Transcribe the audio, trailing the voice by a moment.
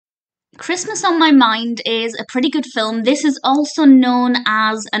Christmas on My Mind is a pretty good film. This is also known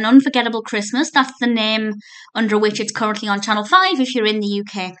as An Unforgettable Christmas. That's the name under which it's currently on Channel 5 if you're in the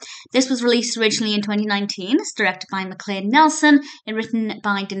UK. This was released originally in 2019. It's directed by McLean and written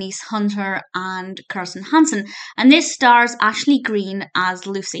by Denise Hunter and Kirsten Hansen. And this stars Ashley Greene as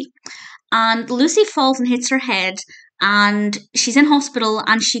Lucy. And Lucy falls and hits her head, and she's in hospital,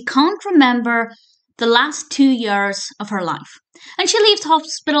 and she can't remember the last 2 years of her life. And she leaves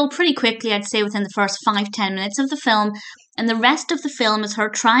hospital pretty quickly, I'd say within the first 5-10 minutes of the film, and the rest of the film is her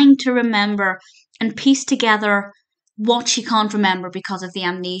trying to remember and piece together what she can't remember because of the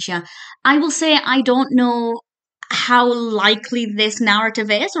amnesia. I will say I don't know how likely this narrative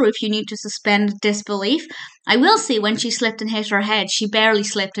is, or if you need to suspend disbelief. I will say when she slipped and hit her head, she barely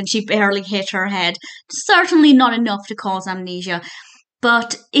slipped and she barely hit her head. Certainly not enough to cause amnesia.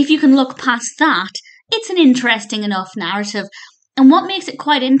 But if you can look past that, it's an interesting enough narrative. And what makes it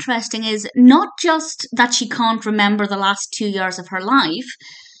quite interesting is not just that she can't remember the last 2 years of her life,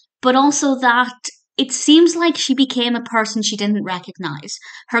 but also that it seems like she became a person she didn't recognise.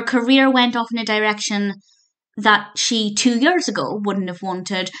 Her career went off in a direction that she 2 years ago wouldn't have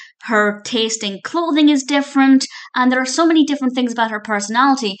wanted. Her taste in clothing is different, and there are so many different things about her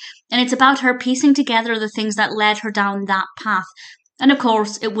personality, and it's about her piecing together the things that led her down that path. And of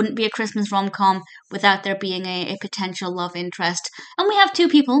course, it wouldn't be a Christmas rom-com without there being a potential love interest. And we have two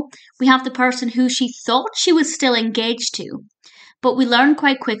people. We have the person who she thought she was still engaged to, but we learn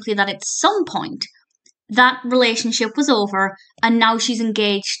quite quickly that at some point that relationship was over and now she's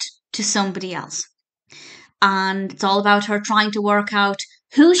engaged to somebody else. And it's all about her trying to work out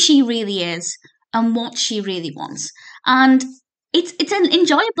who she really is and what she really wants. And it's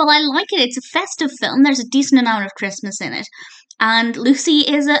enjoyable. I like it. It's a festive film. There's a decent amount of Christmas in it. And Lucy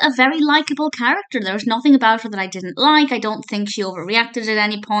is a very likeable character. There was nothing about her that I didn't like. I don't think she overreacted at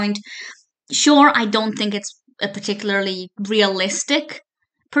any point. Sure, I don't think it's a particularly realistic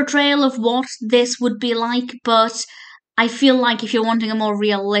portrayal of what this would be like, but I feel like if you're wanting a more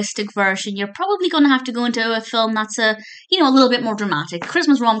realistic version, you're probably going to have to go into a film that's a little bit more dramatic.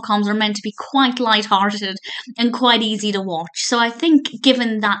 Christmas rom-coms are meant to be quite light-hearted and quite easy to watch. So I think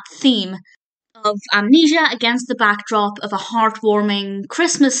given that theme of amnesia against the backdrop of a heartwarming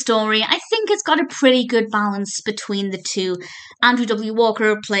Christmas story, I think it's got a pretty good balance between the two. Andrew W.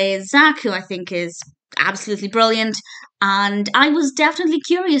 Walker plays Zach, who I think is absolutely brilliant, and I was definitely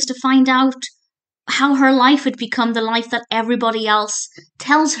curious to find out how her life had become the life that everybody else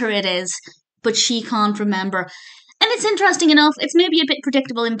tells her it is, but she can't remember. And it's interesting enough, it's maybe a bit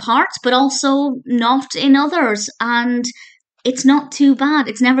predictable in parts, but also not in others, and it's not too bad.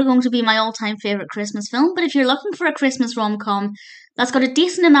 It's never going to be my all-time favourite Christmas film, but if you're looking for a Christmas rom-com that's got a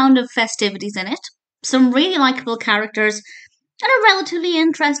decent amount of festivities in it, some really likeable characters, and a relatively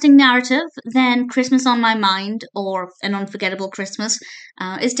interesting narrative, then Christmas on My Mind, or An Unforgettable Christmas,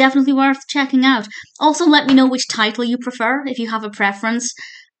 is definitely worth checking out. Also, let me know which title you prefer, if you have a preference.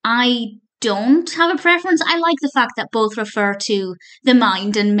 I don't have a preference. I like the fact that both refer to the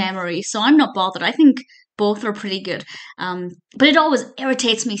mind and memory, so I'm not bothered. I think both are pretty good. But it always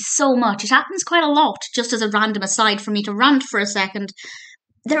irritates me so much. It happens quite a lot, just as a random aside for me to rant for a second.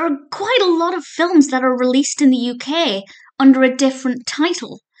 There are quite a lot of films that are released in the UK under a different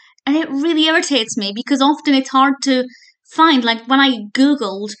title. And it really irritates me because often it's hard to find. Like when I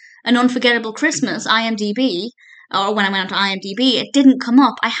Googled An Unforgettable Christmas, IMDb, or when I went onto IMDb, it didn't come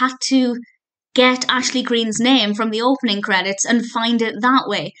up. I had to get Ashley Greene's name from the opening credits and find it that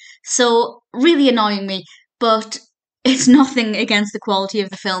way. So, really annoying me, but it's nothing against the quality of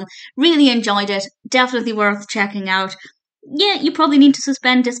the film. Really enjoyed it. Definitely worth checking out. Yeah, you probably need to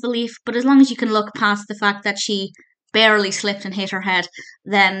suspend disbelief, but as long as you can look past the fact that she barely slipped and hit her head,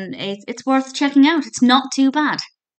 then it's worth checking out. It's not too bad.